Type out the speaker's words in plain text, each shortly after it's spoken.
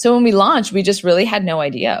So when we launched, we just really had no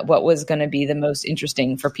idea what was going to be the most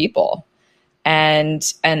interesting for people. And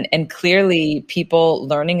clearly people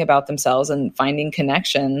learning about themselves and finding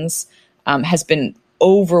connections has been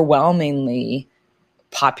overwhelmingly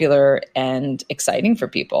popular and exciting for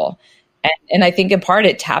people. And I think in part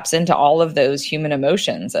it taps into all of those human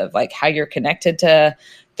emotions of like how you're connected to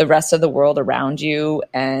the rest of the world around you,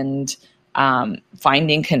 and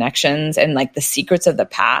finding connections and like the secrets of the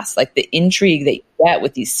past, like the intrigue that you get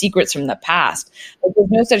with these secrets from the past. Like, there's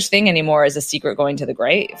no such thing anymore as a secret going to the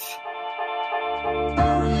grave.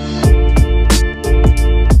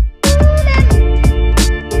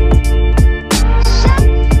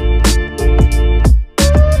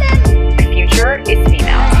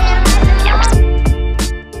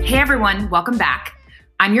 Hey everyone, welcome back.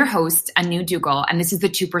 I'm your host, Anu Dougal, and this is The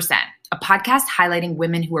 2%, a podcast highlighting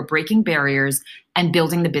women who are breaking barriers and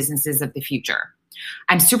building the businesses of the future.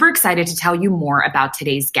 I'm super excited to tell you more about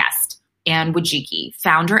today's guest, Anne Wojcicki,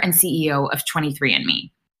 founder and CEO of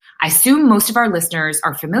 23andMe. I assume most of our listeners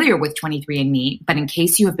are familiar with 23andMe, but in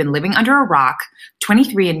case you have been living under a rock,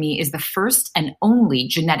 23andMe is the first and only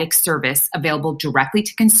genetic service available directly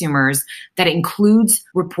to consumers that includes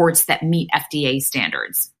reports that meet FDA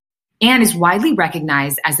standards. Anne is widely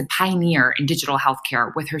recognized as a pioneer in digital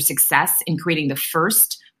healthcare with her success in creating the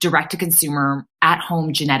first direct-to-consumer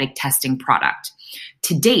at-home genetic testing product.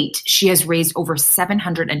 To date, she has raised over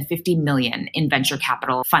 $750 million in venture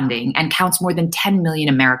capital funding and counts more than 10 million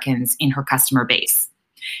Americans in her customer base.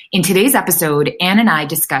 In today's episode, Anne and I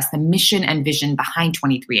discuss the mission and vision behind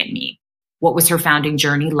 23andMe, what was her founding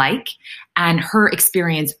journey like, and her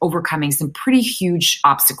experience overcoming some pretty huge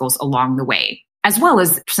obstacles along the way, as well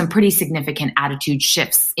as some pretty significant attitude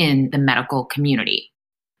shifts in the medical community.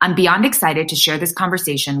 I'm beyond excited to share this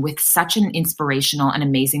conversation with such an inspirational and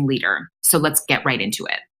amazing leader. So let's get right into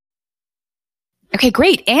it. Okay,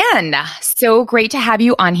 great. Anne, so great to have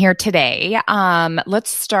you on here today. Let's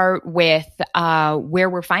start with where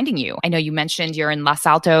we're finding you. I know you mentioned you're in Los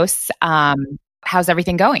Altos. How's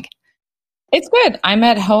everything going? It's good. I'm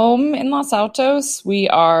at home in Los Altos. We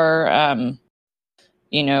are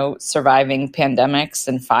surviving pandemics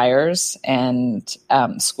and fires, and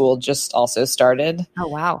school just also started. Oh,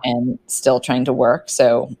 wow. And still trying to work.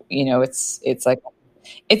 So, the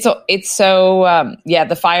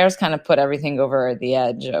fires kind of put everything over the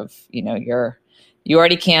edge of, you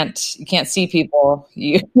already can't see people.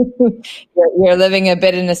 You're living a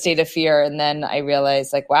bit in a state of fear. And then I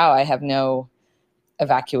realized like, wow, I have no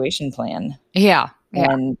evacuation plan. Yeah.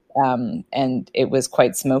 And it was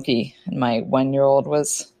quite smoky. And my 1-year-old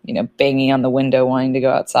was, banging on the window, wanting to go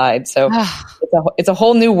outside. So it's a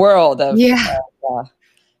whole new world of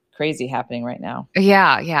crazy happening right now.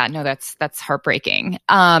 Yeah. No, that's heartbreaking.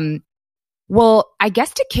 Well, I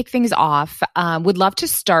guess to kick things off, would love to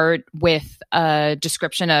start with a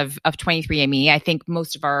description of 23andMe. I think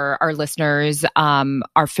most of our listeners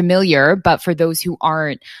are familiar, but for those who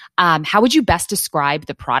aren't, how would you best describe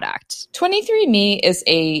the product? 23andMe is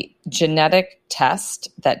a genetic test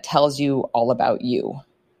that tells you all about you.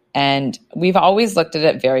 And we've always looked at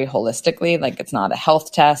it very holistically. Like, it's not a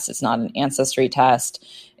health test. It's not an ancestry test.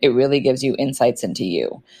 It really gives you insights into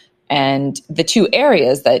you. And the two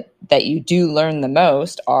areas that you do learn the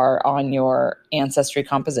most are on your ancestry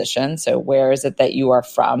composition. So where is it that you are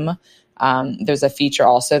from? There's a feature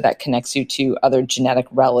also that connects you to other genetic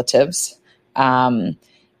relatives. And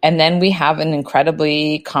then we have an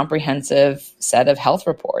incredibly comprehensive set of health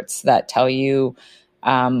reports that tell you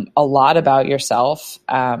a lot about yourself,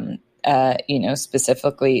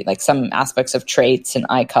 specifically like some aspects of traits and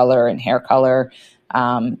eye color and hair color,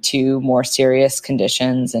 to more serious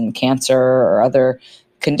conditions and cancer or other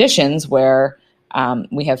conditions where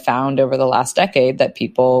we have found over the last decade that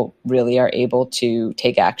people really are able to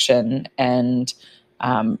take action and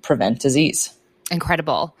prevent disease.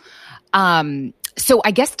 Incredible. So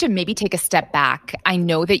I guess to maybe take a step back, I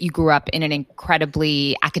know that you grew up in an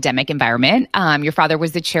incredibly academic environment. Your father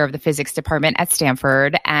was the chair of the physics department at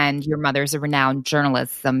Stanford, and your mother's a renowned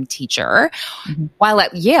journalism teacher. Mm-hmm. While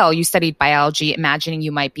at Yale, you studied biology, imagining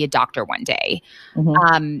you might be a doctor one day.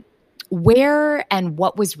 Mm-hmm. Where and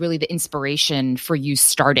what was really the inspiration for you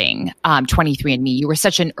starting 23andMe? You were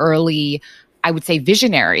such an early, I would say,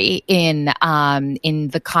 visionary in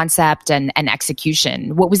the concept and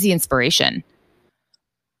execution. What was the inspiration?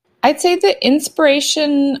 I'd say the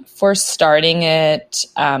inspiration for starting it,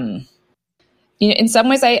 in some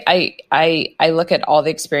ways, I look at all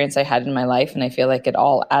the experience I had in my life, and I feel like it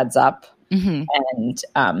all adds up.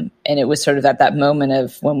 And it was sort of at that moment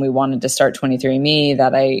of when we wanted to start 23andMe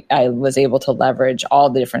that I was able to leverage all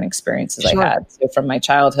the different experiences I had. So from my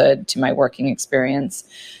childhood to my working experience.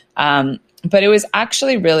 But it was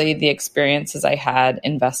actually really the experiences I had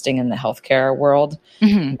investing in the healthcare world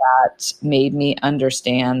that made me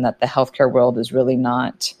understand that the healthcare world is really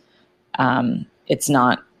not, it's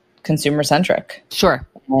not consumer centric. Sure.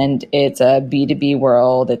 And it's a B2B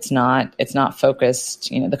world. It's not focused,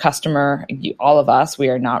 the customer, all of us, we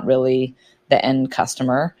are not really the end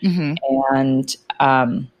customer. And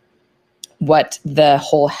what the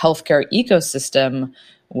whole healthcare ecosystem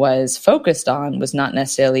was focused on was not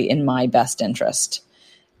necessarily in my best interest.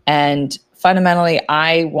 And fundamentally,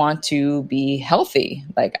 I want to be healthy.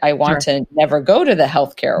 Like I want to never go to the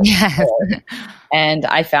healthcare world. And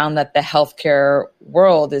I found that the healthcare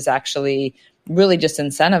world is actually really just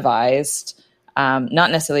incentivized, not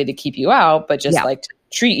necessarily to keep you out, but just like to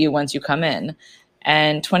treat you once you come in.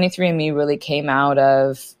 And 23andMe really came out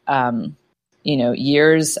of,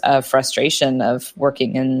 years of frustration of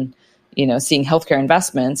working in, seeing healthcare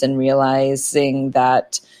investments and realizing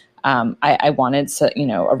that I wanted,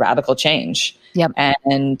 a radical change. Yep.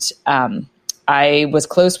 And I was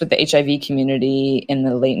close with the HIV community in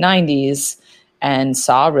the late 90s and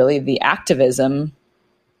saw really the activism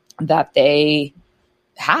that they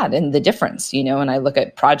had and the difference, and I look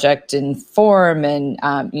at Project Inform and,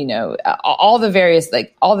 all the various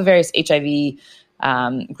HIV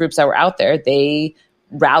groups that were out there, they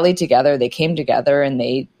rallied together, they came together and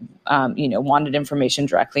they, wanted information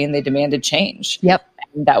directly and they demanded change. Yep.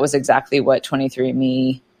 And that was exactly what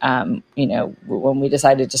 23andMe, when we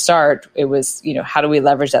decided to start, it was, how do we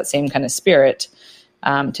leverage that same kind of spirit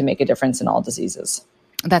to make a difference in all diseases?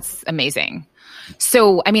 That's amazing.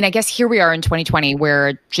 So, I guess here we are in 2020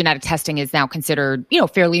 where genetic testing is now considered,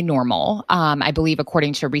 fairly normal. I believe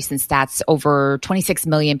according to recent stats, over 26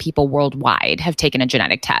 million people worldwide have taken a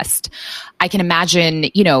genetic test. I can imagine,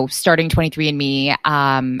 starting 23andMe,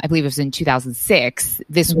 I believe it was in 2006,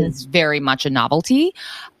 this was very much a novelty.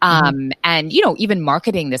 And, even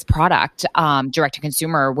marketing this product direct to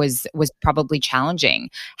consumer was probably challenging.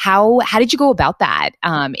 How did you go about that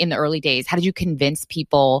in the early days? How did you convince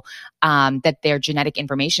people that their genetic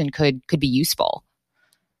information could be useful?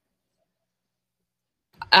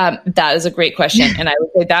 That is a great question. And I would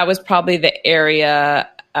say that was probably the area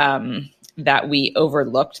that we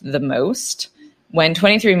overlooked the most. When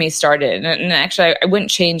 23andMe started, and actually I wouldn't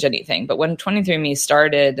change anything, but when 23andMe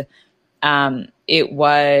started, it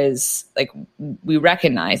was like we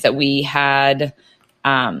recognized that we had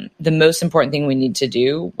the most important thing we need to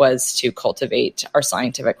do was to cultivate our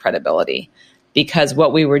scientific credibility, because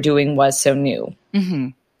what we were doing was so new.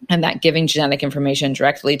 And that giving genetic information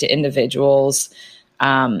directly to individuals,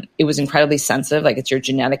 it was incredibly sensitive. Like it's your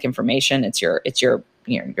genetic information, it's your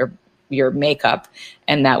makeup,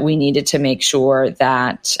 and that we needed to make sure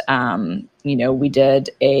that we did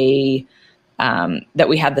that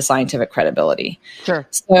we had the scientific credibility. Sure.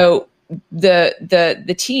 So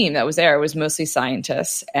the team that was there was mostly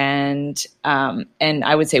scientists, and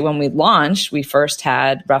I would say when we launched, we first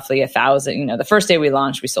had roughly 1,000. The first day we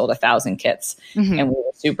launched, we sold 1,000 kits, and we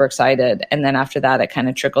were super excited. And then after that, it kind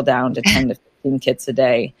of trickled down to 10 to 15 kits a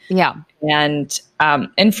day. Yeah, and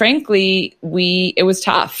frankly, it was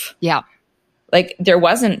tough. Yeah. Like there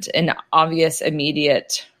wasn't an obvious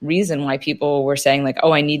immediate reason why people were saying like,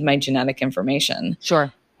 oh, I need my genetic information.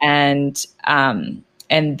 Sure. And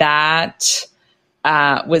that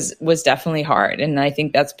was definitely hard. And I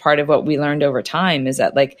think that's part of what we learned over time is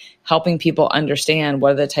that like helping people understand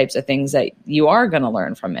what are the types of things that you are going to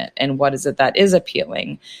learn from it and what is it that is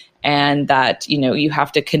appealing, and that, you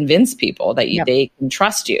have to convince people that they can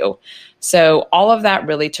trust you. So all of that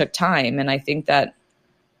really took time. And I think that,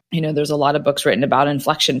 there's a lot of books written about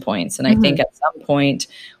inflection points. And I think at some point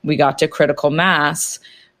we got to critical mass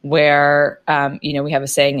where, we have a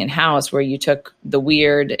saying in-house where you took the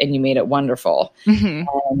weird and you made it wonderful.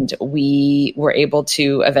 And we were able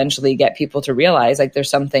to eventually get people to realize like there's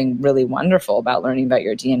something really wonderful about learning about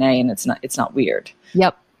your DNA, and it's not weird.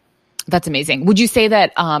 Yep. That's amazing. Would you say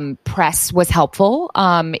that press was helpful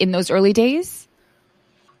in those early days?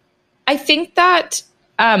 I think that,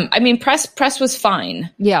 press was fine.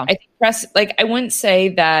 Yeah. I think press, like, I wouldn't say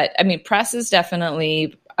that, press is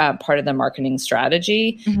definitely part of the marketing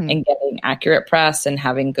strategy, and getting accurate press and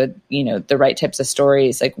having good, the right types of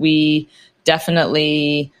stories. Like we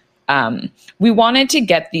definitely, we wanted to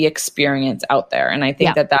get the experience out there. And I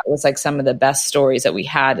think that was like some of the best stories that we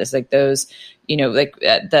had is like those,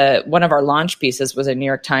 one of our launch pieces was a New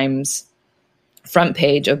York Times front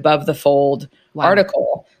page above the fold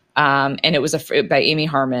article And it was by Amy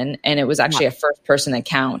Harmon. And it was actually a first person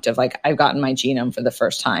account of like, I've gotten my genome for the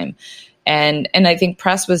first time. And I think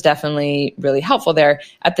press was definitely really helpful there.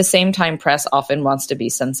 At the same time, press often wants to be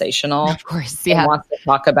sensational. Of course, yeah. Wants to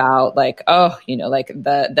talk about like, like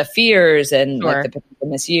the fears and like the potential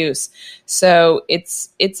misuse. So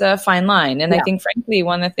it's a fine line. And I think, frankly,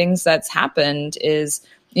 one of the things that's happened is,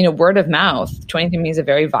 word of mouth. 23andMe is a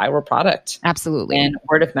very viral product. Absolutely. And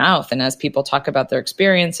word of mouth. And as people talk about their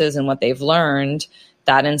experiences and what they've learned,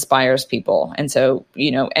 that inspires people. And so,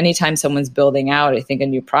 anytime someone's building out, I think, a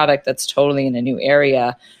new product that's totally in a new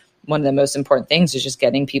area, one of the most important things is just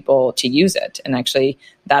getting people to use it. And actually,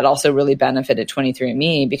 that also really benefited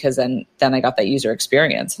 23andMe because then I got that user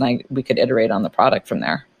experience and we could iterate on the product from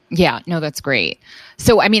there. Yeah, no, that's great.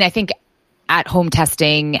 So, I mean, I think at-home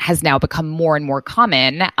testing has now become more and more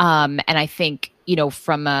common. And I think,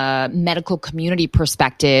 from a medical community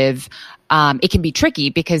perspective, it can be tricky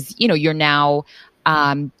because, you're now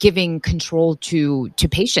giving control to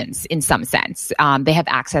patients in some sense. They have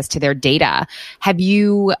access to their data. Have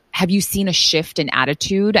you seen a shift in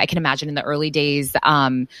attitude? I can imagine in the early days,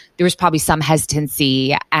 there was probably some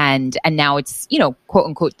hesitancy and now it's, quote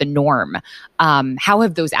unquote, the norm. How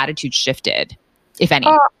have those attitudes shifted, if any?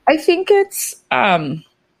 I think it's, when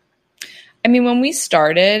we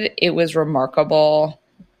started, it was remarkable.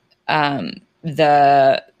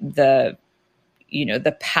 The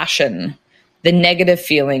passion, the negative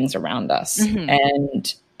feelings around us. Mm-hmm.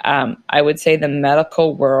 And I would say the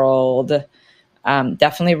medical world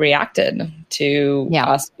definitely reacted to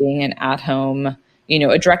us being an at-home,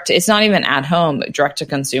 it's not even at home, direct to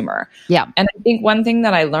consumer. Yeah. And I think one thing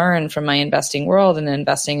that I learned from my investing world and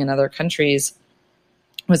investing in other countries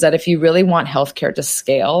was that if you really want healthcare to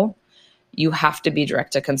scale, you have to be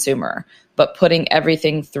direct to consumer. But putting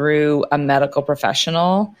everything through a medical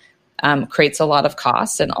professional creates a lot of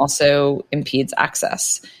costs and also impedes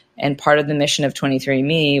access. And part of the mission of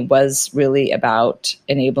 23andMe was really about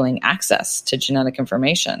enabling access to genetic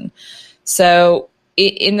information. So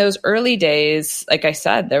in those early days, like I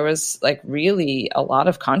said, there was like really a lot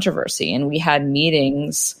of controversy, and we had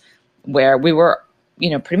meetings where we were,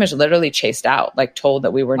 pretty much literally chased out, like told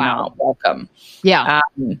that we were not welcome. Yeah.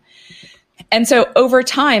 And so over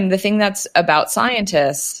time, the thing that's about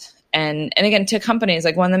scientists and again, to companies,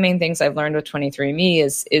 like one of the main things I've learned with 23andMe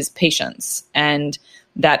is patience. And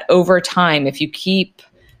that over time, if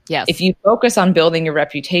you focus on building your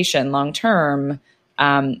reputation long-term,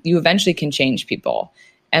 you eventually can change people.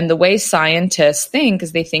 And the way scientists think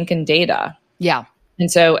is they think in data. Yeah. And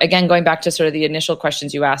so again, going back to sort of the initial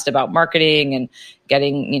questions you asked about marketing and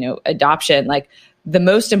getting, adoption, like the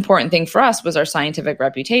most important thing for us was our scientific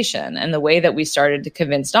reputation. And the way that we started to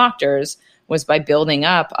convince doctors was by building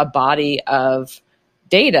up a body of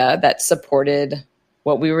data that supported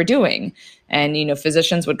what we were doing. And,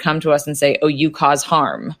 physicians would come to us and say, oh, you cause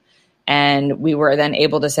harm. And we were then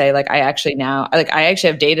able to say, I actually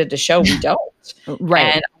have data to show we don't.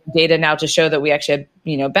 Right. And data now to show that we actually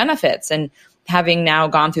have, benefits. And having now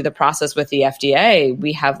gone through the process with the FDA,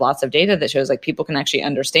 we have lots of data that shows like people can actually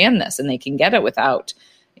understand this and they can get it without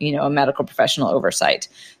a medical professional oversight.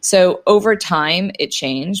 So over time it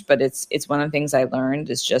changed, but it's one of the things I learned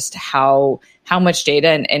is just how much data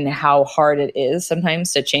and how hard it is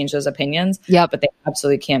sometimes to change those opinions. Yeah. But they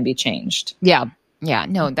absolutely can be changed. Yeah. Yeah,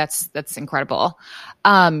 no, that's incredible.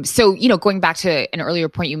 So, going back to an earlier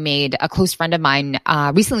point you made, a close friend of mine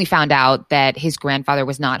recently found out that his grandfather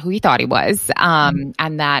was not who he thought he was.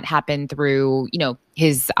 And that happened through,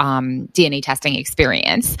 his DNA testing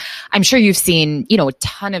experience. I'm sure you've seen, a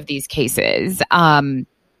ton of these cases.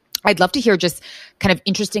 I'd love to hear just kind of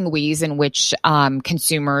interesting ways in which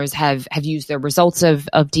consumers have used their results of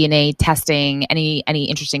DNA testing, any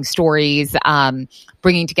interesting stories,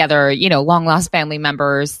 bringing together, long lost family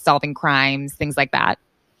members, solving crimes, things like that.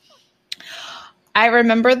 I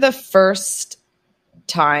remember the first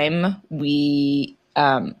time we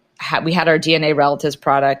had our DNA relatives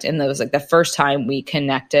product, and that was like the first time we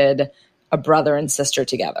connected a brother and sister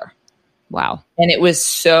together. Wow. And it was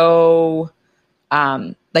so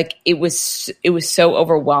it was so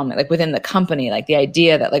overwhelming, like within the company, like the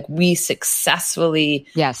idea that like we successfully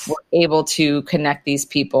were able to connect these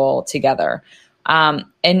people together. And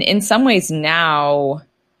in some ways now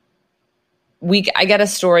I get a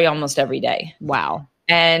story almost every day. Wow.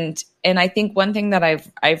 And I think one thing that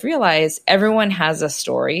I've realized, everyone has a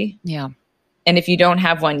story. Yeah. And if you don't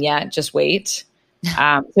have one yet, just wait.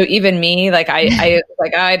 So even me, like I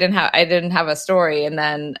didn't have a story. And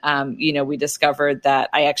then, we discovered that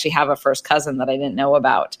I actually have a first cousin that I didn't know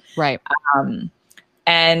about. Right.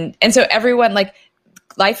 And so everyone, like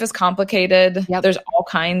life is complicated. Yep. There's all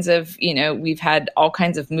kinds of, we've had all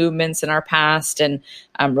kinds of movements in our past, and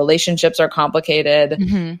relationships are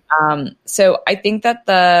complicated. So I think that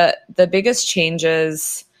the biggest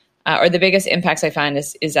changes or the biggest impacts I find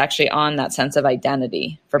is actually on that sense of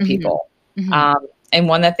identity for people. And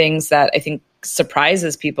one of the things that I think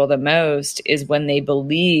surprises people the most is when they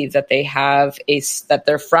believe that that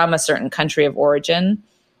they're from a certain country of origin,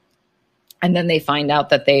 and then they find out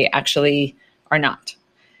that they actually are not.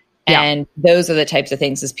 Yeah. And those are the types of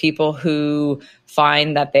things, is people who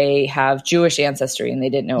find that they have Jewish ancestry and they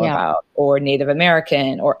didn't know about, or Native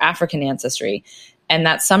American or African ancestry. And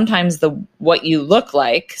that sometimes what you look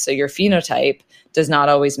like, so your phenotype, does not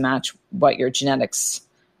always match what your genetics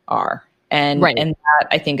are. And and that,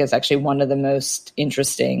 I think, is actually one of the most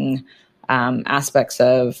interesting aspects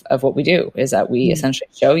of what we do, is that we essentially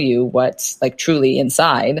show you what's like truly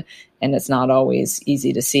inside, and it's not always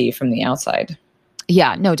easy to see from the outside.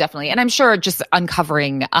 Yeah, no, definitely. And I'm sure just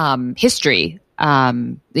uncovering history,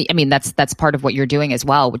 that's part of what you're doing as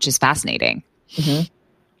well, which is fascinating.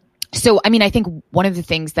 So, I think one of the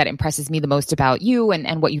things that impresses me the most about you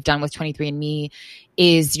and what you've done with 23andMe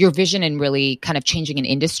is your vision and really kind of changing an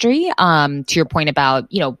industry, to your point about,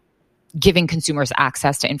 giving consumers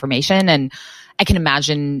access to information. And I can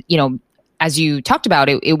imagine, as you talked about,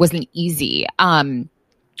 it wasn't easy.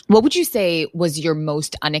 What would you say was your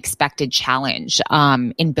most unexpected challenge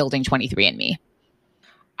in building 23andMe?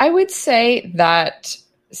 I would say that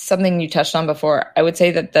something you touched on before. I would say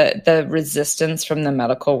that the resistance from the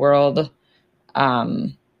medical world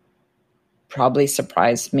probably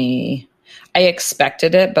surprised me. I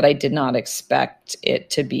expected it, but I did not expect it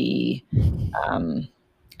to be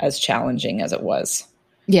as challenging as it was.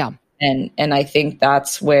 Yeah. And I think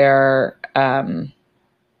that's where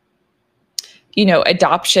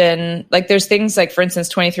adoption, like there's things like, for instance,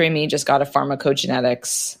 23andMe just got a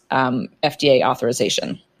pharmacogenetics FDA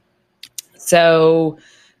authorization. So,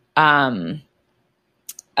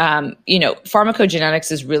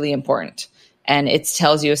 pharmacogenetics is really important, and it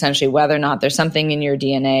tells you essentially whether or not there's something in your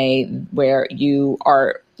DNA where you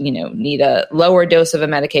are, need a lower dose of a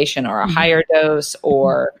medication or a higher dose,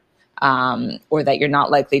 or that you're not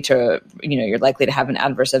likely to, you're likely to have an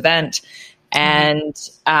adverse event. And,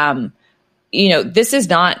 this is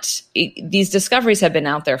not, these discoveries have been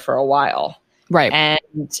out there for a while. Right.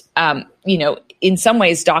 And, in some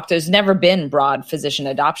ways, there's never been broad physician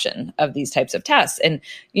adoption of these types of tests. And,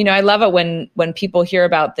 I love it when people hear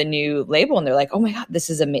about the new label and they're like, oh my God, this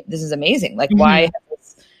is amazing. Like, why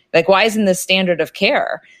isn't this standard of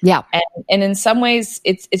care? Yeah. And in some ways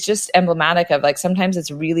it's just emblematic of, like, sometimes it's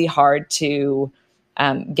really hard to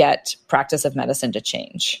get practice of medicine to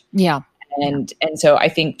change. Yeah. And so I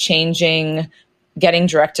think getting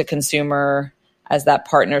direct to consumer as that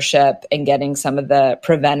partnership, and getting some of the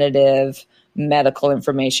preventative medical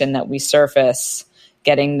information that we surface,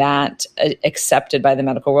 getting that accepted by the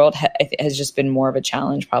medical world has just been more of a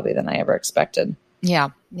challenge probably than I ever expected. Yeah.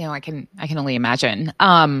 I can only imagine.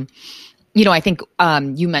 I think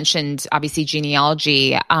you mentioned obviously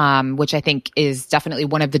genealogy, which I think is definitely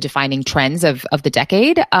one of the defining trends of the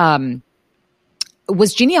decade.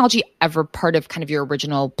 Was genealogy ever part of kind of your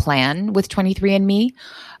original plan with 23andMe?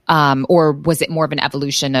 Or was it more of an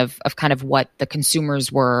evolution of kind of what the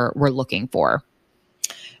consumers were looking for?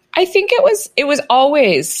 I think it was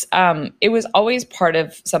always part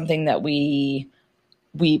of something that we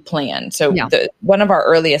planned. So one of our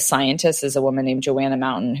earliest scientists is a woman named Joanna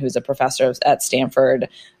Mountain, who's a professor at Stanford,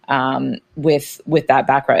 with that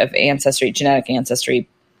background of genetic ancestry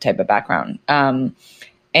type of background.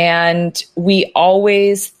 And we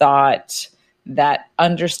always thought that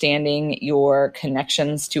understanding your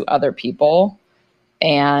connections to other people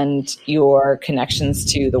and your connections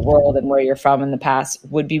to the world and where you're from in the past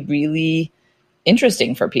would be really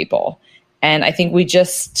interesting for people. And I think we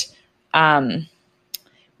just,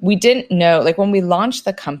 we didn't know, like when we launched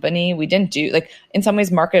the company, we didn't do, like, in some ways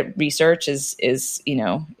market research is,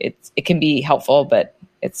 it can be helpful, but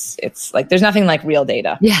it's like, there's nothing like real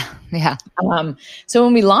data. Yeah. Yeah. So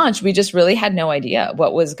when we launched, we just really had no idea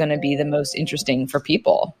what was going to be the most interesting for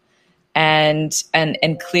people. And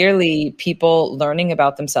clearly people learning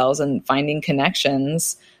about themselves and finding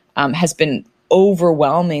connections has been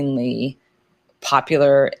overwhelmingly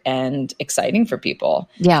popular and exciting for people.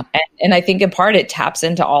 Yeah. And I think in part it taps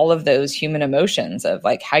into all of those human emotions of,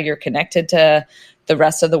 like, how you're connected to the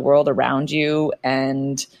rest of the world around you,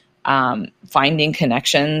 and finding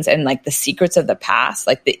connections, and like the secrets of the past,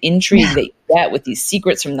 like the intrigue that you get with these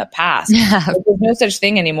secrets from the past. Yeah. Like, there's no such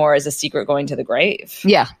thing anymore as a secret going to the grave.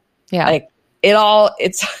 Yeah. Yeah. Like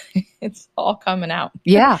it's it's all coming out.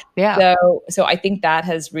 Yeah. Yeah. So I think that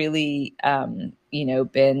has really,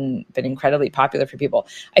 been incredibly popular for people.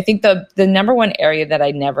 I think the number one area that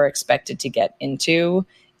I never expected to get into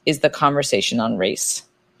is the conversation on race.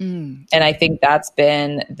 And I think that's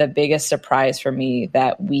been the biggest surprise for me,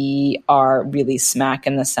 that we are really smack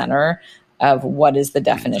in the center of what is the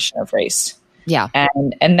definition of race. Yeah.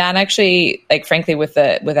 And that actually, like, frankly, with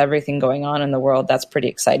everything going on in the world, that's pretty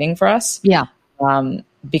exciting for us. Yeah.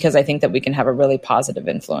 Because I think that we can have a really positive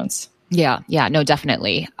influence. Yeah. Yeah. No,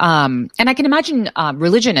 definitely. And I can imagine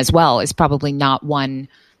religion as well is probably not one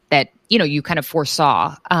that, you kind of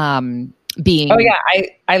foresaw being. Oh yeah.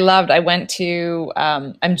 I went to,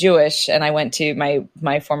 I'm Jewish, and I went to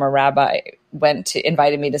my former rabbi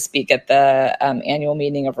invited me to speak at the annual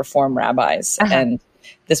meeting of Reform rabbis. And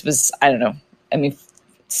this was, I don't know,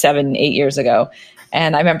 7-8 years ago.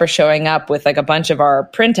 And I remember showing up with like a bunch of our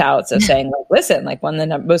printouts of saying, like, listen, like, one of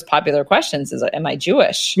the most popular questions is, am I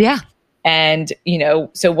Jewish? Yeah. And,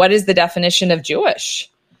 so what is the definition of Jewish?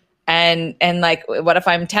 And like, what if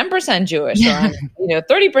I'm 10% Jewish, or I'm,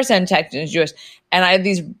 30% technically Jewish? And I had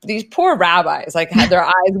these poor rabbis, like, had their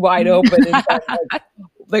eyes wide open and said,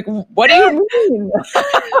 like, what do you mean?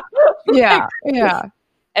 Yeah. Yeah.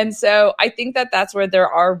 And so I think that that's where there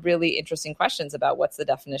are really interesting questions about what's the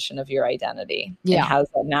definition of your identity. Yeah. And how does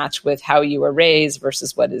that match with how you were raised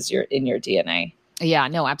versus what is in your DNA? Yeah,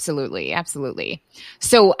 no, absolutely. Absolutely.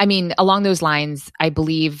 So, along those lines, I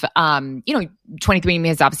believe, 23andMe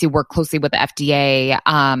has obviously worked closely with the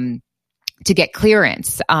FDA, to get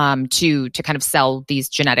clearance to kind of sell these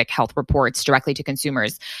genetic health reports directly to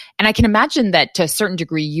consumers. And I can imagine that to a certain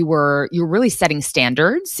degree, you were really setting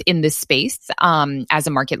standards in this space as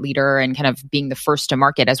a market leader, and kind of being the first to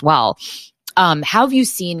market as well. How have you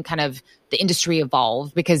seen kind of the industry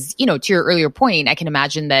evolve? Because, to your earlier point, I can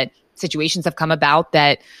imagine that situations have come about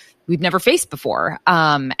that we've never faced before.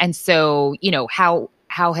 And so, how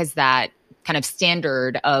has that kind of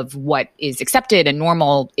standard of what is accepted and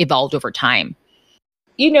normal evolved over time?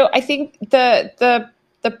 I think the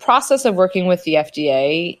process of working with the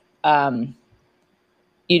FDA,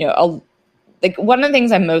 like, one of the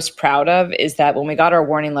things I'm most proud of is that when we got our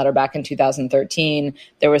warning letter back in 2013,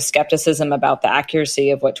 there was skepticism about the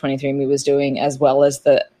accuracy of what 23andMe was doing, as well as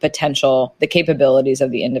the capabilities of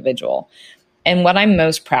the individual. And what I'm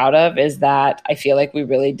most proud of is that I feel like we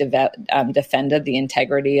really defended the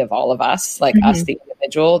integrity of all of us, like us, the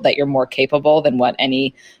individual, that you're more capable than what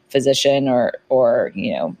any physician or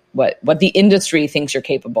what the industry thinks you're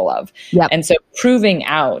capable of. Yep. And so proving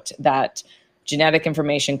out that genetic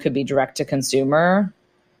information could be direct to consumer,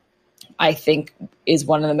 I think, is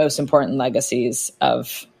one of the most important legacies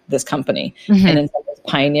of this company. And in some ways,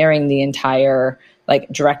 pioneering the entire, like,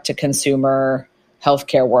 direct to consumer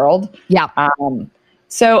healthcare world. Yeah.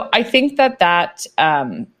 So I think that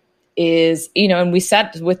is, and we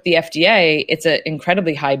set with the FDA, it's an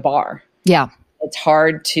incredibly high bar. Yeah. It's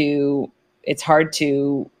hard to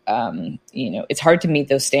meet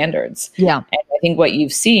those standards. Yeah. And I think what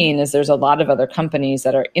you've seen is there's a lot of other companies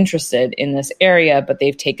that are interested in this area, but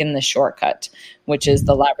they've taken the shortcut, which is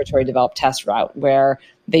the laboratory developed test route, where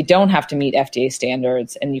they don't have to meet FDA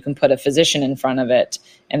standards, and you can put a physician in front of it,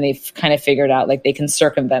 and they've kind of figured out, like, they can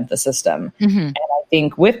circumvent the system. And I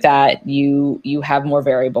think with that, you have more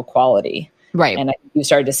variable quality. Right. And you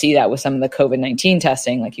started to see that with some of the COVID-19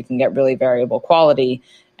 testing, like, you can get really variable quality,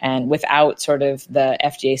 and without sort of the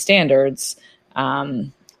FDA standards,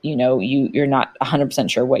 you're not 100%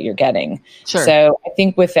 sure what you're getting. Sure. So I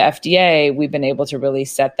think with the FDA, we've been able to really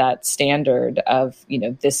set that standard of,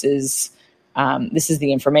 this is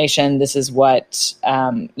the information, this is what,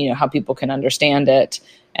 how people can understand it,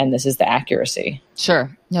 and this is the accuracy.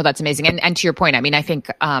 Sure. No, that's amazing. And to your point, I think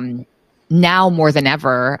now more than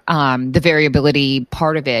ever, the variability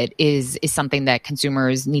part of it is something that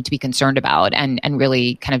consumers need to be concerned about and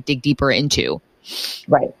really kind of dig deeper into.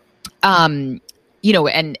 Right. And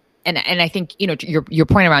I think, your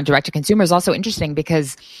point around direct to consumer is also interesting,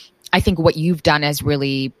 because I think what you've done has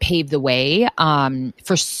really paved the way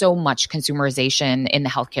for so much consumerization in the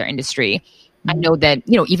healthcare industry. I know that,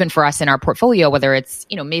 even for us in our portfolio, whether it's,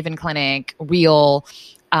 Maven Clinic, Real,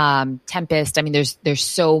 Tempest, there's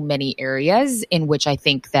so many areas in which I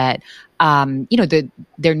think that,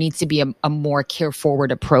 there needs to be a more care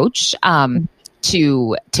forward approach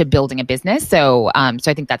to building a business. So I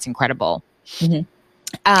think that's incredible.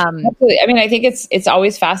 Absolutely. I think it's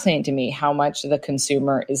always fascinating to me how much the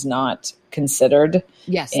consumer is not considered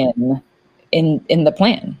yes. in the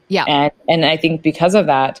plan. Yeah. And I think because of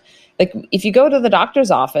that, like if you go to the doctor's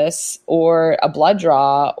office or a blood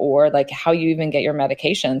draw or like how you even get your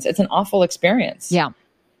medications, it's an awful experience. Yeah.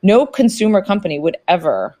 No consumer company would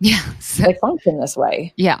ever like function this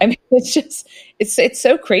way. Yeah. I mean, it's just, it's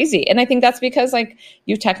so crazy. And I think that's because like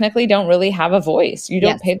you technically don't really have a voice. You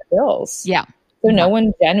don't pay the bills. Yeah. So no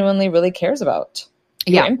one genuinely really cares about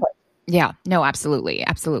your input. Yeah. No, absolutely.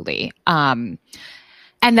 Absolutely.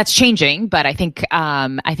 And that's changing, but I think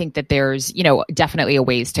that there's, definitely a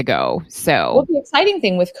ways to go. So, well, the exciting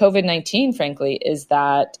thing with COVID-19, frankly, is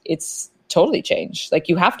that it's totally changed. Like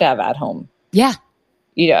you have to have at home. Yeah.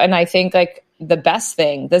 And I think like the best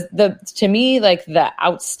thing, to me, like the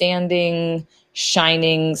outstanding,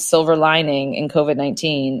 shining silver lining in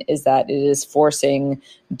COVID-19 is that it is forcing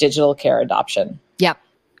digital care adoption. Yeah.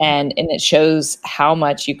 And it shows how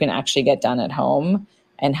much you can actually get done at home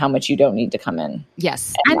and how much you don't need to come in.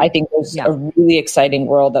 Yes. And I think there's a really exciting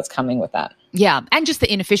world that's coming with that. Yeah. And just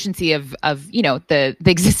the inefficiency of the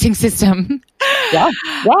existing system. Yeah.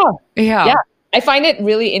 I find it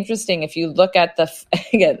really interesting if you look at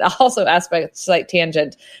again, also aspect, slight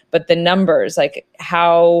tangent, but the numbers, like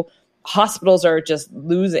how hospitals are just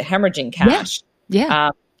hemorrhaging cash.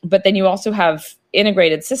 Yeah. But then you also have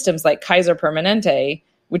integrated systems like Kaiser Permanente,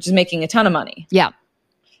 which is making a ton of money. Yeah.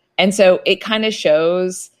 And so it kind of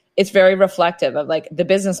shows, it's very reflective of like the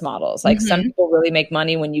business models. Like some people really make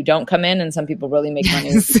money when you don't come in and some people really make money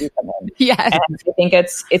when you do come in. Yes. And I think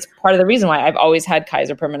it's part of the reason why I've always had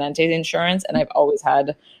Kaiser Permanente insurance and I've always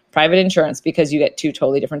had private insurance because you get two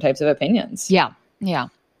totally different types of opinions. Yeah. Yeah.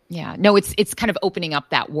 Yeah. No, it's kind of opening up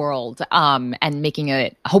that world and making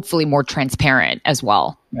it hopefully more transparent as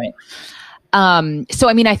well. Right. So,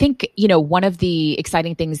 I mean, I think, one of the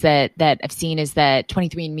exciting things that I've seen is that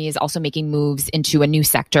 23andMe is also making moves into a new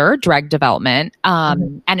sector, drug development.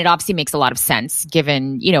 And it obviously makes a lot of sense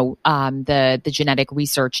given, the genetic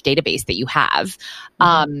research database that you have.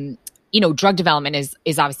 Drug development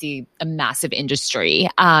is obviously a massive industry.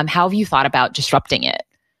 How have you thought about disrupting it?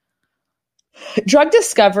 Drug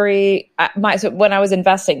discovery, so when I was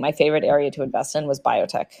investing, my favorite area to invest in was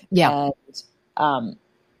biotech. Yeah.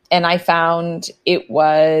 And I found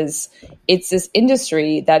it's this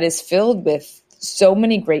industry that is filled with so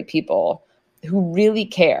many great people who really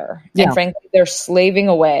care. Yeah. And frankly, they're slaving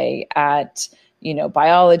away at,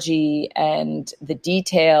 biology and the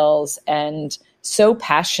details and so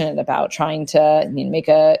passionate about trying to make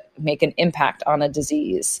an impact on a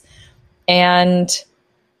disease. And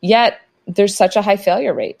yet there's such a high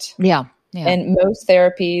failure rate. Yeah. Yeah. And most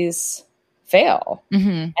therapies fail.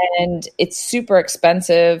 And it's super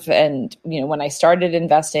expensive. And, when I started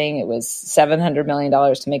investing, it was $700 million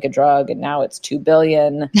to make a drug and now it's $2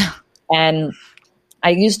 billion. And I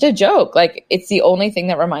used to joke, like, it's the only thing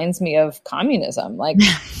that reminds me of communism. Like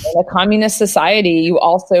in a communist society, you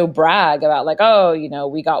also brag about like, oh,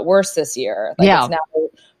 we got worse this year. Like it's now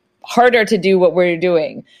harder to do what we're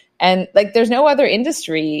doing. And like, there's no other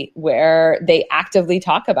industry where they actively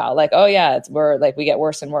talk about like, oh yeah, we get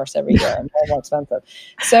worse and worse every year and more expensive.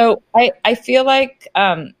 So I feel like,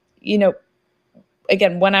 again,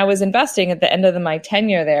 when I was investing at the end of my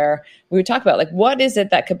tenure there, we would talk about like, what is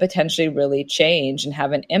it that could potentially really change and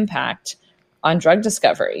have an impact on drug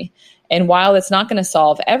discovery? And while it's not going to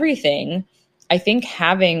solve everything, I think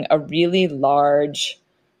having a really large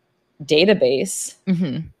database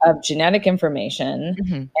of genetic information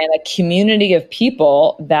and a community of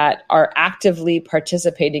people that are actively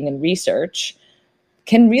participating in research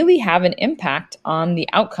can really have an impact on the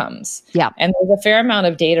outcomes. Yeah. And there's a fair amount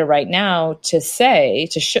of data right now to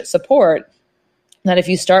support that if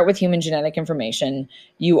you start with human genetic information,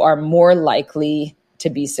 you are more likely to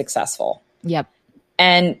be successful. Yep.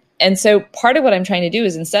 And so part of what I'm trying to do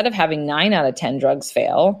is instead of having 9 out of 10 drugs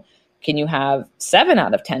fail, can you have 7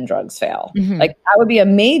 out of 10 drugs fail? Like that would be a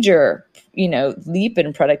major, leap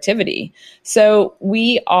in productivity. So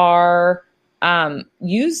we are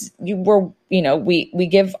we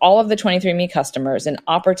give all of the 23andMe customers an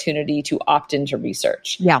opportunity to opt into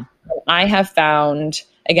research. Yeah. I have found,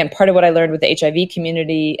 again, part of what I learned with the HIV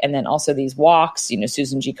community and then also these walks,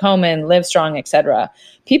 Susan G. Komen, Livestrong, et cetera,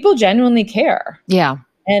 people genuinely care. Yeah.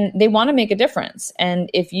 And they want to make a difference. And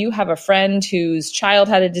if you have a friend whose child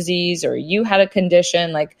had a disease or you had a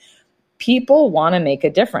condition, like people want to make a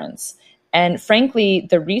difference. And frankly,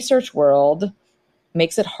 the research world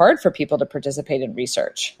makes it hard for people to participate in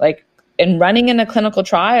research. And running in a clinical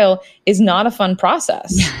trial is not a fun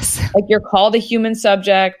process. Yes. Like you're called a human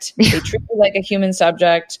subject. They treat you like a human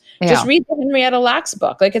subject. Yeah. Just read the Henrietta Lacks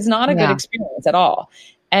book. Like it's not a good experience at all.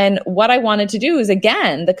 And what I wanted to do is,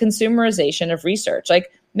 again, the consumerization of research.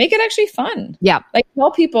 Like make it actually fun. Yeah. Like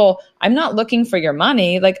tell people, I'm not looking for your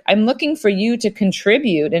money. Like I'm looking for you to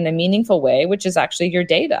contribute in a meaningful way, which is actually your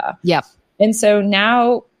data. Yeah. And so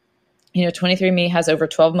now, 23andMe has over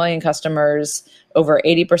 12 million customers, over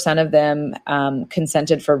 80% of them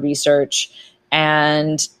consented for research.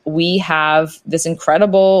 And we have this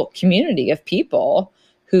incredible community of people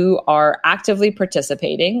who are actively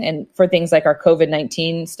participating. And for things like our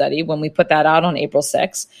COVID-19 study, when we put that out on April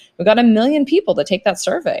 6th, we got 1 million people to take that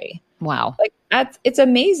survey. Wow. Like it's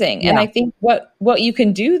amazing. Yeah. And I think what you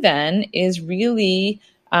can do then is really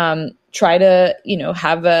try to,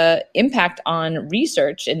 have a impact on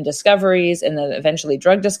research and discoveries and then eventually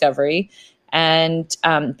drug discovery and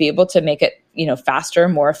be able to make it, faster,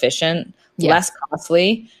 more efficient, less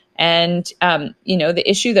costly. And, the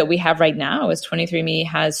issue that we have right now is 23andMe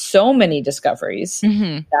has so many discoveries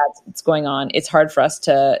that's going on. It's hard for us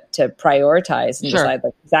to prioritize and decide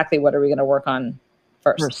like exactly what are we going to work on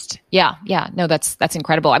first. Yeah. Yeah. No, that's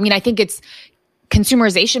incredible. I mean, I think it's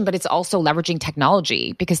consumerization, but it's also leveraging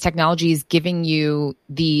technology because technology is giving you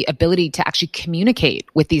the ability to actually communicate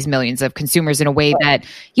with these millions of consumers in a way that,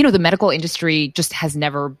 the medical industry just has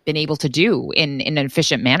never been able to do in an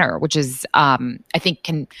efficient manner, which is, I think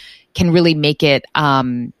can really make it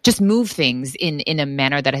just move things in a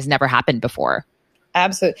manner that has never happened before.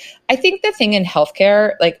 Absolutely. I think the thing in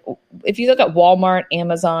healthcare, like if you look at Walmart,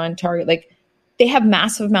 Amazon, Target, like they have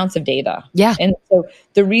massive amounts of data. Yeah. And so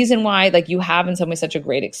the reason why like you have in some way such a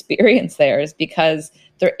great experience there is because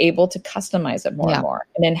they're able to customize it more and more.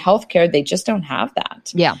 And in healthcare, they just don't have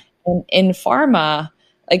that. Yeah. And in pharma,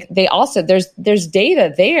 like they also, there's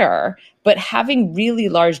data there, but having really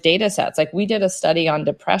large data sets, like we did a study on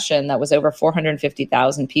depression that was over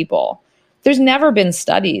 450,000 people. There's never been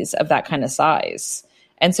studies of that kind of size.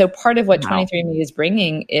 And so part of what 23andMe is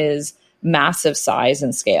bringing is massive size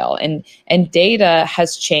and scale. And data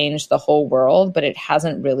has changed the whole world, but it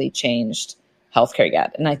hasn't really changed healthcare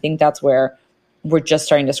yet. And I think that's where we're just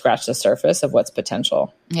starting to scratch the surface of what's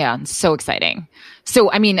potential. Yeah, so exciting.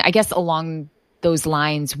 So, I mean, I guess along those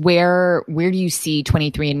lines, where do you see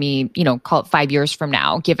 23andMe, call it 5 years from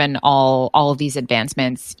now, given all of these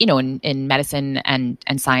advancements, in medicine and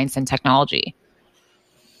science and technology?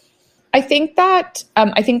 I think that,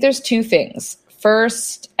 I think there's two things.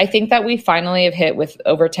 First, I think that we finally have hit with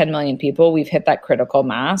over 10 million people. We've hit that critical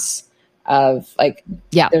mass of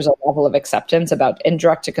there's a level of acceptance about and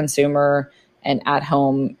direct to consumer and at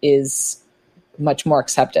home is much more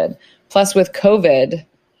accepted. Plus with COVID,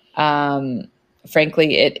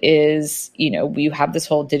 frankly, it is, we have this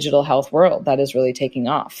whole digital health world that is really taking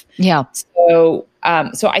off. Yeah. So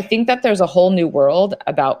I think that there's a whole new world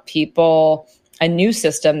about people, a new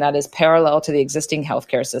system that is parallel to the existing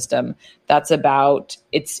healthcare system. That's about,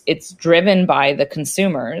 it's driven by the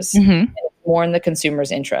consumers and it's more in the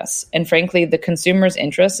consumer's interests. And frankly, the consumer's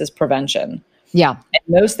interest is prevention. Yeah. And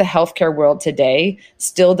most of the healthcare world today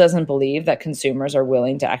still doesn't believe that consumers are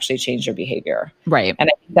willing to actually change their behavior. Right. And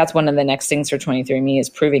I think that's one of the next things for 23andMe is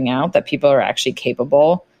proving out that people are actually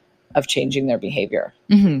capable of changing their behavior.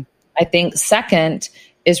 I think second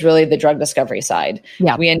is really the drug discovery side.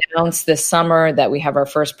 Yeah. We announced this summer that we have our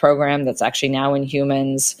first program that's actually now in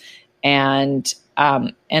humans. And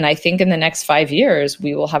I think in the next 5 years,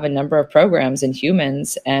 we will have a number of programs in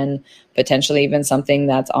humans and potentially even something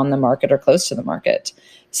that's on the market or close to the market.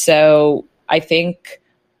 So I think,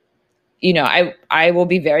 I will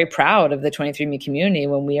be very proud of the 23andMe community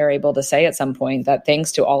when we are able to say at some point that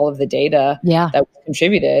thanks to all of the data that was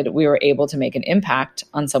contributed, we were able to make an impact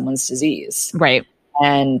on someone's disease. Right.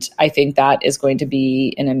 And I think that is going to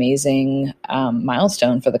be an amazing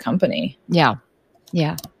milestone for the company. Yeah.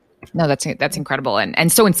 Yeah. No, that's incredible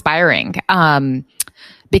and so inspiring.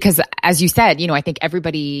 Because as you said, I think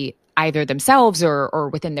everybody either themselves or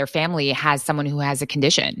within their family has someone who has a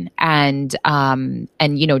condition and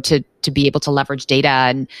to be able to leverage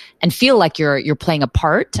data and feel like you're playing a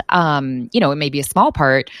part, it may be a small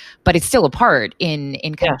part, but it's still a part in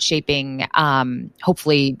kind of shaping,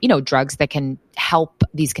 hopefully, drugs that can help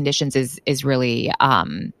these conditions is really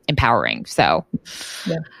empowering. So,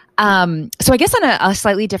 so I guess on a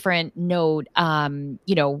slightly different note,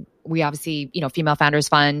 we obviously, Female Founders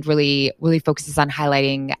Fund really focuses on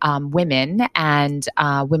highlighting women and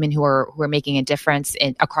women who are making a difference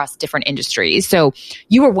across different industries. So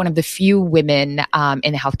you were one of the few women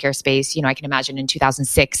in the healthcare space. I can imagine in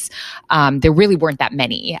 2006, there really weren't that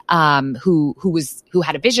many who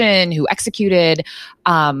had a vision, who executed,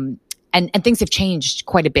 and things have changed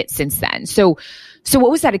quite a bit since then. So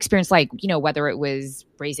what was that experience like? Whether it was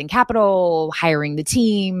raising capital, hiring the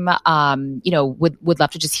team, would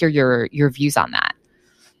love to just hear your views on that.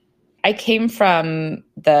 I came from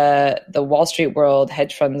the Wall Street world,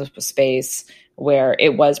 hedge fund space, where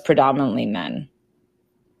it was predominantly men.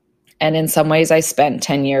 And in some ways, I spent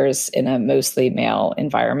 10 years in a mostly male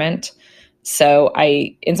environment. So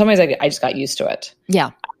in some ways, I just got used to it. Yeah.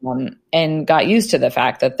 And got used to the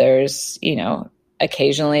fact that there's,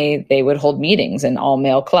 occasionally they would hold meetings in all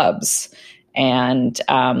male clubs, and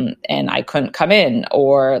I couldn't come in,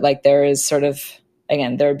 or like there is sort of,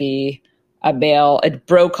 again, there'd be a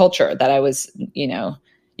bro culture that I was,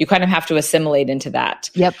 you kind of have to assimilate into that.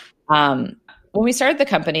 Yep. When we started the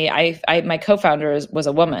company, my co-founder was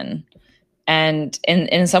a woman, and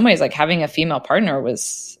in some ways, like having a female partner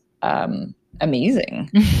was amazing.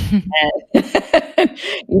 And,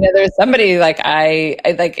 there's somebody like I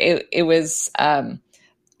like it was,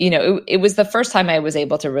 it was the first time I was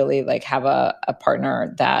able to really like have a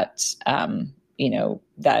partner that,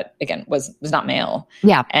 that again was not male.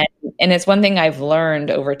 Yeah. And it's one thing I've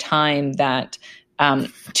learned over time that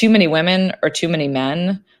too many women or too many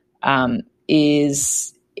men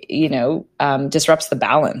disrupts the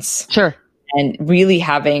balance. Sure. And really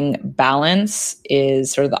having balance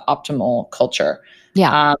is sort of the optimal culture.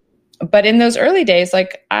 Yeah. But in those early days,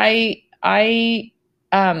 like I'm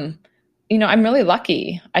really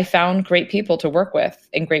lucky. I found great people to work with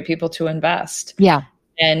and great people to invest. Yeah.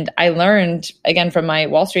 And I learned, again, from my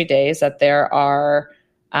Wall Street days that there are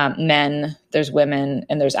men, there's women,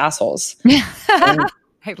 and there's assholes. I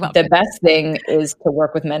love the best thing is to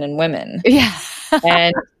work with men and women. Yeah.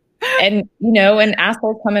 and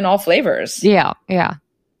assholes come in all flavors. Yeah. Yeah.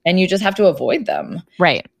 And you just have to avoid them.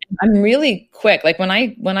 Right. I'm really quick. Like when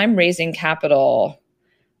I'm raising capital,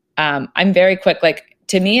 I'm very quick. Like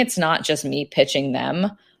to me, it's not just me pitching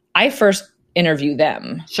them. I first interview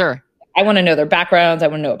them. Sure. I want to know their backgrounds. I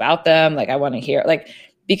want to know about them. Like I want to hear,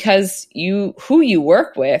 because who you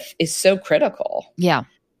work with is so critical. Yeah.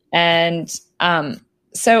 And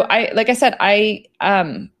so I've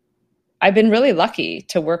been really lucky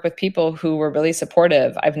to work with people who were really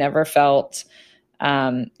supportive. I've never felt,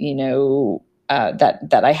 that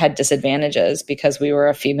I had disadvantages because we were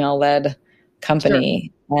a female-led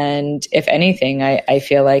company. Sure. And if anything, I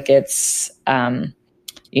feel like it's,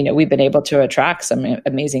 we've been able to attract some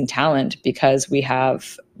amazing talent because we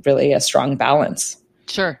have really a strong balance.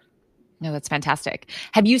 Sure. No, that's fantastic.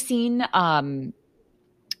 Have you seen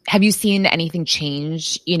anything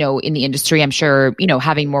change, in the industry? I'm sure,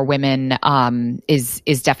 having more women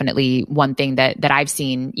is definitely one thing that I've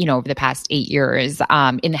seen, over the past 8 years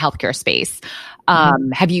in the healthcare space.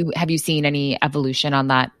 Have you seen any evolution on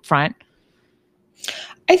that front?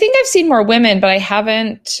 I think I've seen more women, but I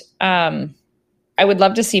haven't. I would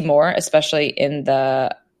love to see more, especially in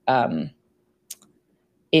the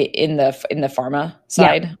pharma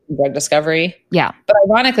side, drug discovery. Yeah. But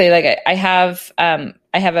ironically, like I have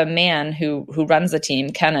a man who runs the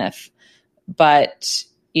team, Kenneth, but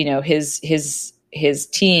his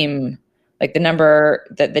team, like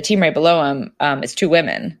the team right below him, is 2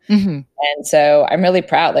 women. Mm-hmm. And so I'm really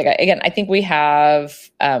proud. Like I think we've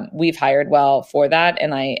hired well for that.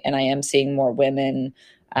 And I am seeing more women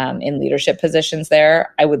in leadership positions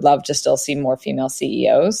there. I would love to still see more female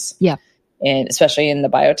CEOs. Yeah. And especially in the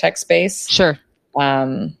biotech space. Sure.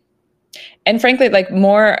 And frankly, like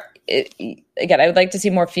more, again, I would like to see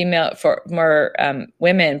more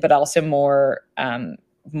women, but also more,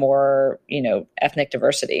 ethnic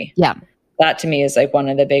diversity. Yeah. That to me is like one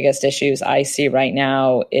of the biggest issues I see right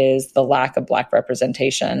now is the lack of Black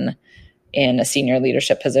representation in a senior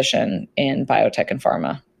leadership position in biotech and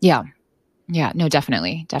pharma. Yeah. Yeah, no,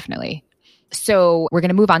 definitely. Definitely. So we're going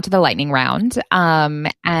to move on to the lightning round.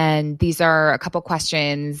 And these are a couple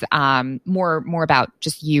questions, more about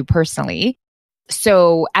just you personally.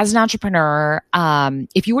 So as an entrepreneur,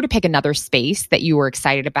 if you were to pick another space that you were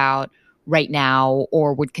excited about right now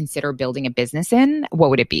or would consider building a business in, what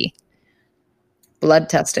would it be? Blood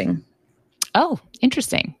testing. Oh,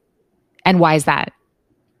 interesting. And why is that?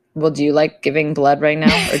 Well, do you like giving blood right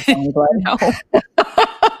now or giving blood? No.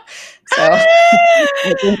 So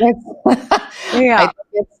I think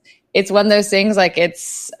it's one of those things, like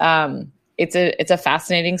it's a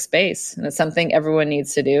fascinating space and it's something everyone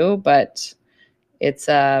needs to do, but it's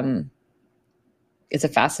a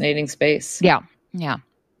fascinating space. Yeah. Yeah.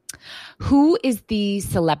 Who is the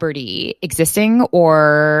celebrity, existing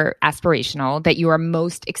or aspirational, that you are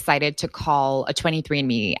most excited to call a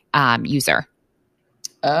 23andMe user?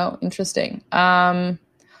 Oh, interesting. You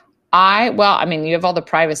have all the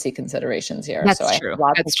privacy considerations here. That's so true. I have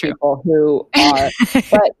lots of people who are,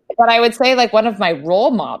 but I would say like one of my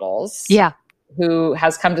role models, who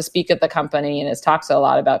has come to speak at the company and has talked a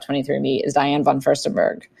lot about 23andMe is Diane von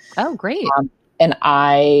Furstenberg. Oh, great. and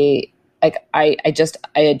I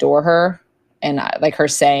adore her, and like her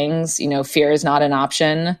sayings, fear is not an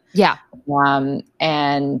option. Yeah.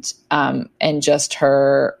 And just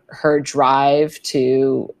her drive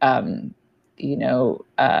to,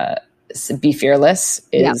 be fearless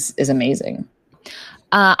is amazing.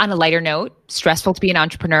 On a lighter note, stressful to be an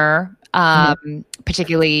entrepreneur,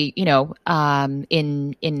 particularly, in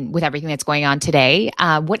with everything that's going on today.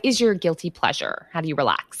 What is your guilty pleasure? How do you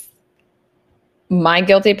relax? My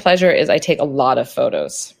guilty pleasure is I take a lot of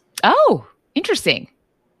photos. Oh, interesting.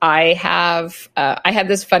 I had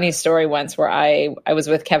this funny story once where I was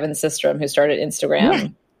with Kevin Systrom, who started Instagram. Yeah.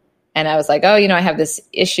 And I was like, oh, I have this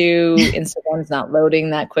issue. Instagram's not loading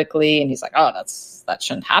that quickly. And he's like, oh, that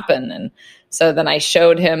shouldn't happen. And so then I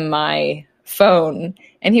showed him my phone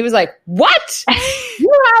and he was like, what?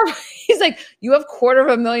 He's like, you have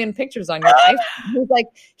 250,000 pictures on your iPhone.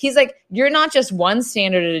 He's like, you're not just one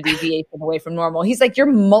standard deviation away from normal. He's like, you're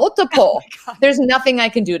multiple. Oh, there's nothing I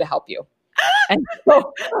can do to help you. And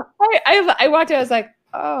so I walked out, I was like,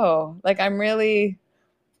 oh, like photos.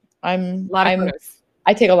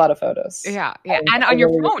 I take a lot of photos. Yeah. And on your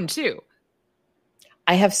phone too.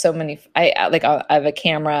 I have so many. I have a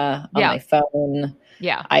camera on my phone.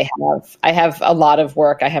 Yeah. I have a lot of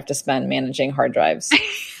work I have to spend managing hard drives.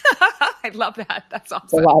 I love that. That's awesome.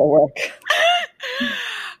 It's a lot of work.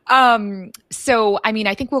 So,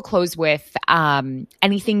 I think we'll close with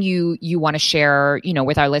anything you want to share,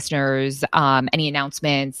 with our listeners, any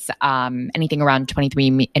announcements, anything around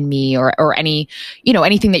 23andMe or any,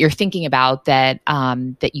 anything that you're thinking about that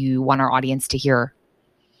you want our audience to hear.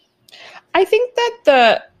 I think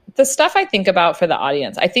that the stuff I think about for the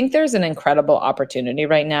audience, I think there's an incredible opportunity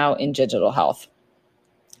right now in digital health.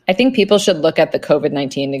 I think people should look at the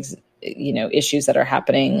COVID-19, issues that are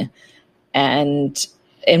happening and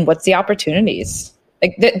what's the opportunities.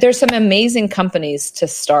 Like there's some amazing companies to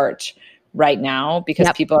start right now because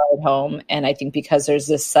people are at home. And I think because there's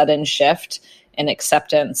this sudden shift in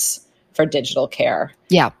acceptance for digital care.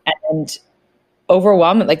 Yeah. And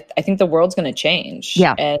overwhelming, I think the world's going to change.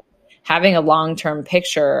 Yeah. And having a long-term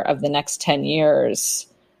picture of the next 10 years,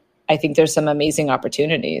 I think there's some amazing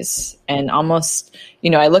opportunities. And almost,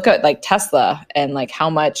 I look at Tesla and how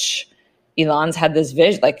much Elon's had this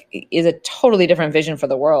vision, is a totally different vision for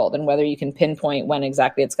the world, and whether you can pinpoint when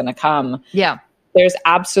exactly it's going to come. Yeah. There's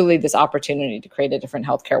absolutely this opportunity to create a different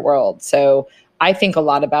healthcare world. So I think a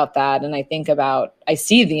lot about that. And I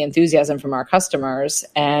see the enthusiasm from our customers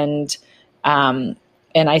and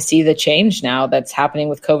I see the change now that's happening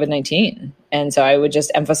with COVID-19. And so I would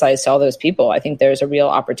just emphasize to all those people, I think there's a real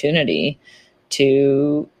opportunity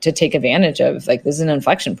to take advantage of, this is an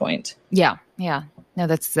inflection point. Yeah. Yeah. No,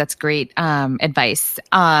 that's great advice.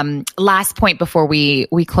 Last point before we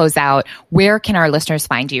close out, where can our listeners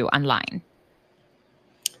find you online?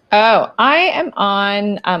 Oh, I'm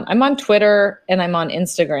on Twitter and I'm on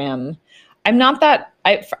Instagram. I'm not that,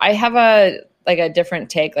 I have a different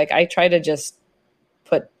take. I try to just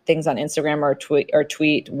put things on Instagram or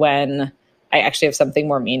tweet when I actually have something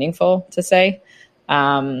more meaningful to say.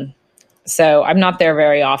 So I'm not there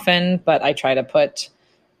very often, but I try to put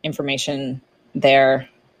information there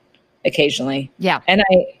occasionally. Yeah. And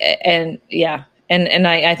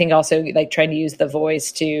I think also trying to use the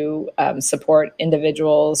voice to support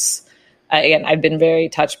individuals. Again, I've been very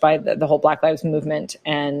touched by the whole Black Lives Movement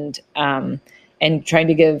and trying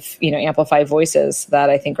to give, amplify voices that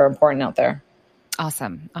I think are important out there.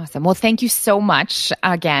 Awesome. Well, thank you so much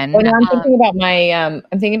again. Well, now I'm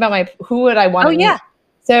thinking about my, who would I want to meet?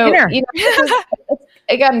 So,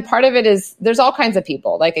 again, part of it is there's all kinds of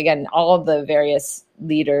people, again, all of the various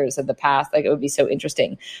leaders of the past, it would be so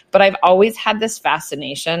interesting. But I've always had this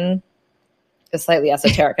fascination, it's slightly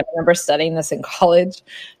esoteric. I remember studying this in college.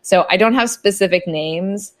 So I don't have specific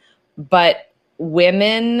names, but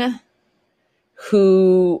women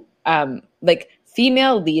who,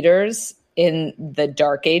 female leaders in the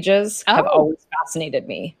dark ages have always fascinated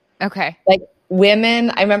me. Okay.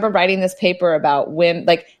 Women, I remember writing this paper about women,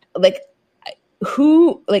 I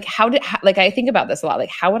think about this a lot.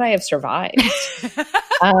 How would I have survived?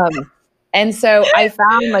 And so I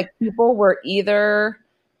found people were either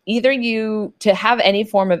you, to have any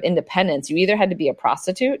form of independence, you either had to be a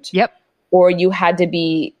prostitute. Yep. Or you had to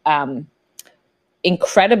be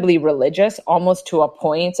incredibly religious, almost to a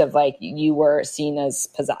point of you were seen as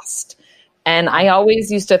possessed. And I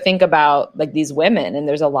always used to think about these women, and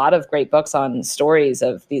there's a lot of great books on stories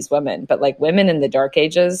of these women, but women in the dark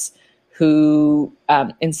ages who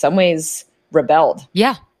in some ways rebelled.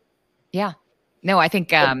 Yeah. Yeah. No, I think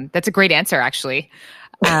that's a great answer, actually.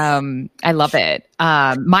 I love it.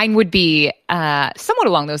 Mine would be somewhat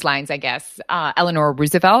along those lines, I guess. Eleanor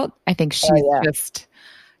Roosevelt. I think she's just,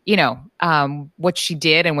 what she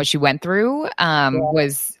did and what she went through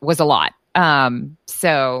was a lot.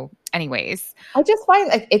 So anyways. I just find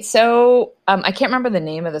like it's so, I can't remember the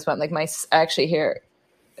name of this one. Like actually here,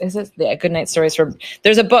 is it the Goodnight Stories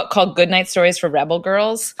there's a book called Goodnight Stories for Rebel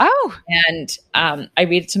Girls. Oh. And I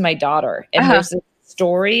read it to my daughter. And there's this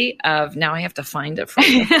story of, now I have to find it for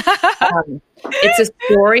you. It's a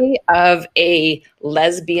story of a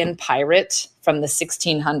lesbian pirate from the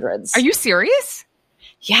 1600s. Are you serious?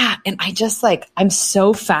 Yeah. And I just I'm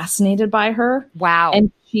so fascinated by her. Wow.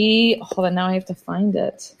 And hold on, now I have to find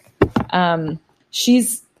it.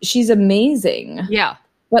 She's amazing. Yeah.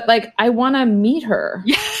 But I want to meet her.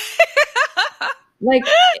 Yeah. You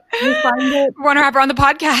find it. Want to have her on the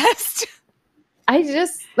podcast? I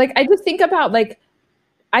just think about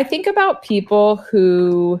I think about people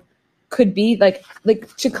who could be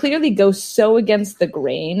to clearly go so against the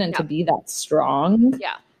grain and to be that strong.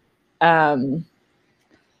 Yeah.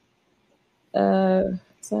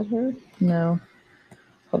 Is that her? No.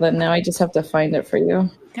 Hold on. Now I just have to find it for you.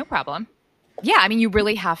 No problem. Yeah. I mean, you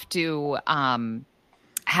really have to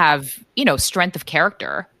have, strength of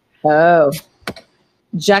character. Oh.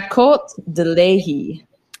 Jacquot de Lehy.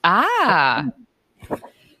 Ah.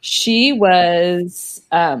 She was,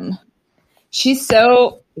 she's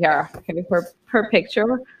so, yeah, her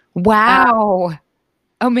picture. Wow.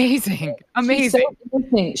 Amazing. Amazing. She's so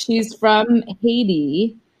interesting. She's from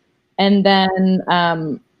Haiti. And then,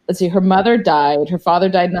 let's see, her mother died. Her father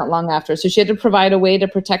died not long after. So she had to provide a way to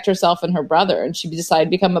protect herself and her brother. And she decided to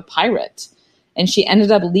become a pirate. And she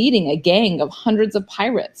ended up leading a gang of hundreds of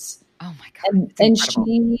pirates. Oh my God. And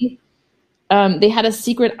she, they had a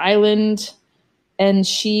secret island. And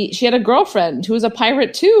she had a girlfriend who was a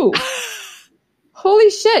pirate too. Holy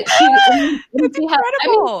shit. That's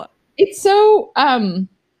incredible. It's so,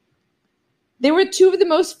 they were two of the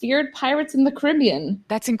most feared pirates in the Caribbean.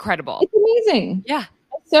 That's incredible. It's amazing. Yeah.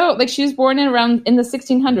 So she was born in the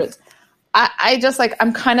 1600s. I just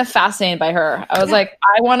I'm kind of fascinated by her. I was I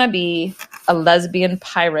want to be a lesbian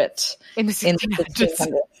pirate in the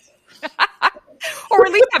 1600s. Or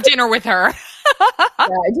at least have dinner with her.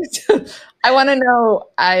 I want to know.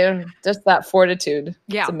 Just that fortitude.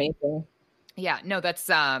 Yeah. It's amazing. Yeah, no, that's,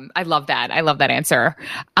 I love that. I love that answer.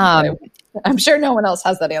 I'm sure no one else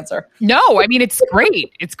has that answer. No, I mean, it's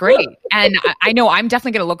great. It's great. And I know I'm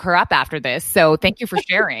definitely going to look her up after this. So thank you for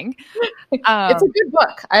sharing. It's a good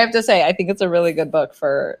book. I have to say, I think it's a really good book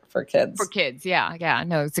for kids. For kids. Yeah. Yeah.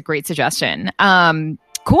 No, it's a great suggestion.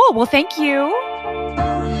 Cool. Well, thank you.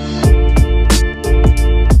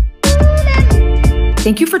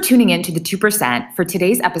 Thank you for tuning in to the 2% for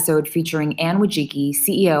today's episode featuring Anne Wojcicki,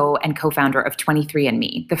 CEO and co-founder of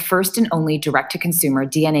 23andMe, the first and only direct-to-consumer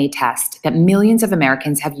DNA test that millions of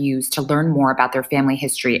Americans have used to learn more about their family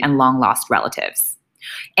history and long-lost relatives.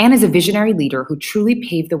 Anne is a visionary leader who truly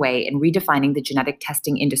paved the way in redefining the genetic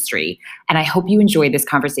testing industry, and I hope you enjoyed this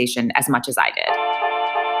conversation as much as I did.